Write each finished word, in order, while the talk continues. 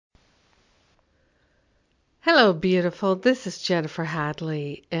Hello, beautiful. This is Jennifer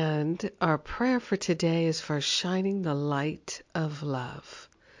Hadley, and our prayer for today is for shining the light of love.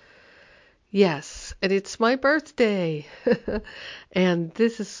 Yes, and it's my birthday, and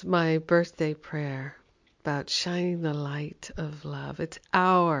this is my birthday prayer about shining the light of love. It's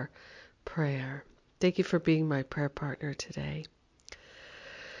our prayer. Thank you for being my prayer partner today.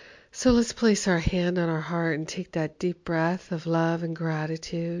 So let's place our hand on our heart and take that deep breath of love and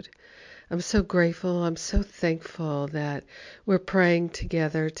gratitude. I'm so grateful. I'm so thankful that we're praying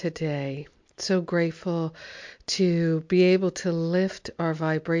together today. So grateful to be able to lift our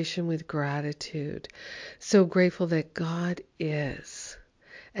vibration with gratitude. So grateful that God is,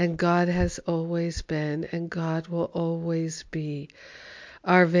 and God has always been, and God will always be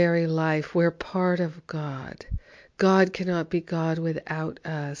our very life. We're part of God. God cannot be God without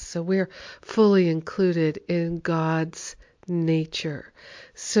us. So we're fully included in God's nature.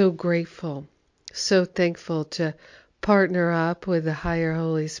 So grateful, so thankful to partner up with the higher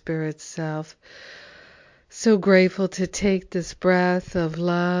Holy Spirit self. So grateful to take this breath of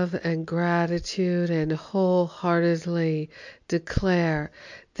love and gratitude and wholeheartedly declare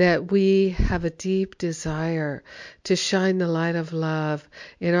that we have a deep desire to shine the light of love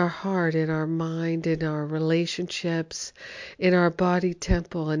in our heart, in our mind, in our relationships, in our body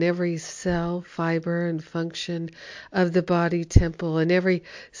temple, in every cell, fiber, and function of the body temple, in every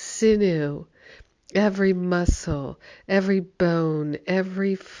sinew, every muscle, every bone,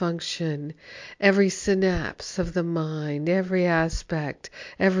 every function, every synapse of the mind, every aspect,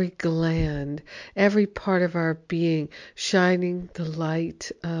 every gland, every part of our being, shining the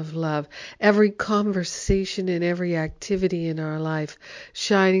light of love. Every conversation and every activity in our life,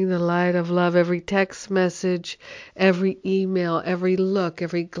 shining the light of love. Every text message, every email, every look,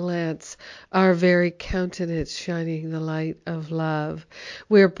 every glance, our very countenance, shining the light of love.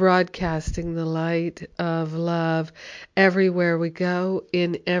 We're broadcasting the light of love everywhere we go,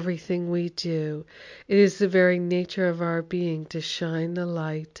 in everything we do. It is the very nature of our being to shine the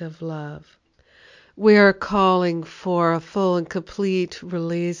light of love. We are calling for a full and complete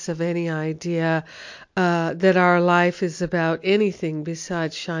release of any idea that our life is about anything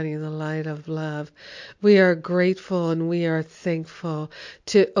besides shining the light of love. We are grateful and we are thankful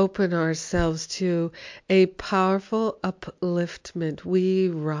to open ourselves to a powerful upliftment. We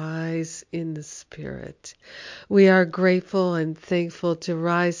rise in the Spirit. We are grateful and thankful to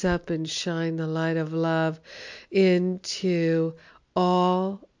rise up and shine the light of love into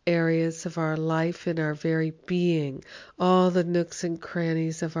all areas of our life and our very being, all the nooks and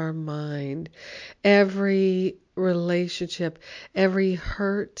crannies of our mind, every relationship, every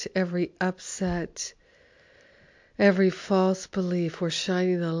hurt, every upset, every false belief. We're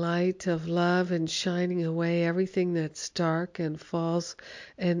shining the light of love and shining away everything that's dark and false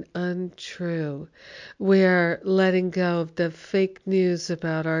and untrue. We're letting go of the fake news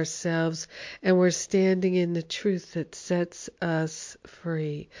about ourselves, and we're standing in the truth that sets us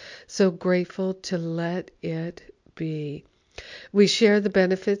free. So grateful to let it be. We share the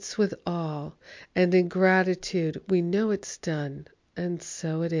benefits with all, and in gratitude we know it's done, and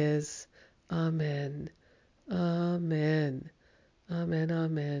so it is. Amen. Amen. Amen.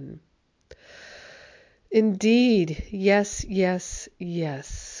 Amen. Indeed. Yes, yes,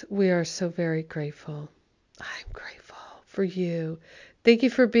 yes. We are so very grateful. I'm grateful for you. Thank you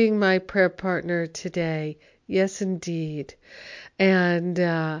for being my prayer partner today. Yes, indeed. And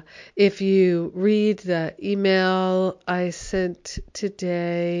if you read the email I sent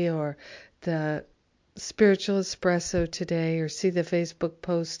today, or the Spiritual Espresso today, or see the Facebook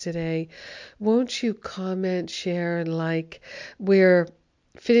post today, won't you comment, share, and like? We're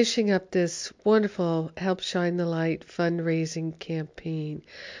finishing up this wonderful Help Shine the Light fundraising campaign.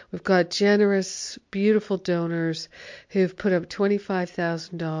 We've got generous, beautiful donors who've put up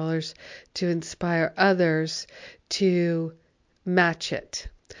 $25,000 to inspire others to match it.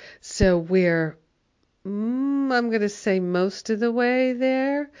 So we're I'm going to say most of the way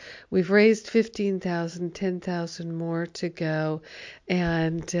there. We've raised 15,000, 10,000 more to go.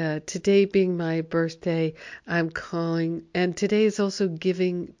 And today being my birthday, I'm calling, and today is also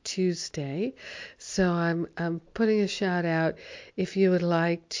Giving Tuesday. So I'm putting a shout out if you would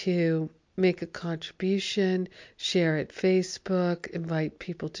like to make a contribution, share it Facebook, invite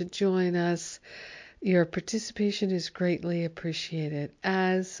people to join us. Your participation is greatly appreciated,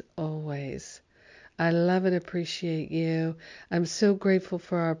 as always. I love and appreciate you. I'm so grateful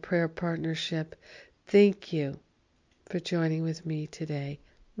for our prayer partnership. Thank you for joining with me today.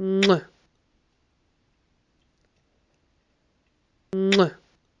 Mwah.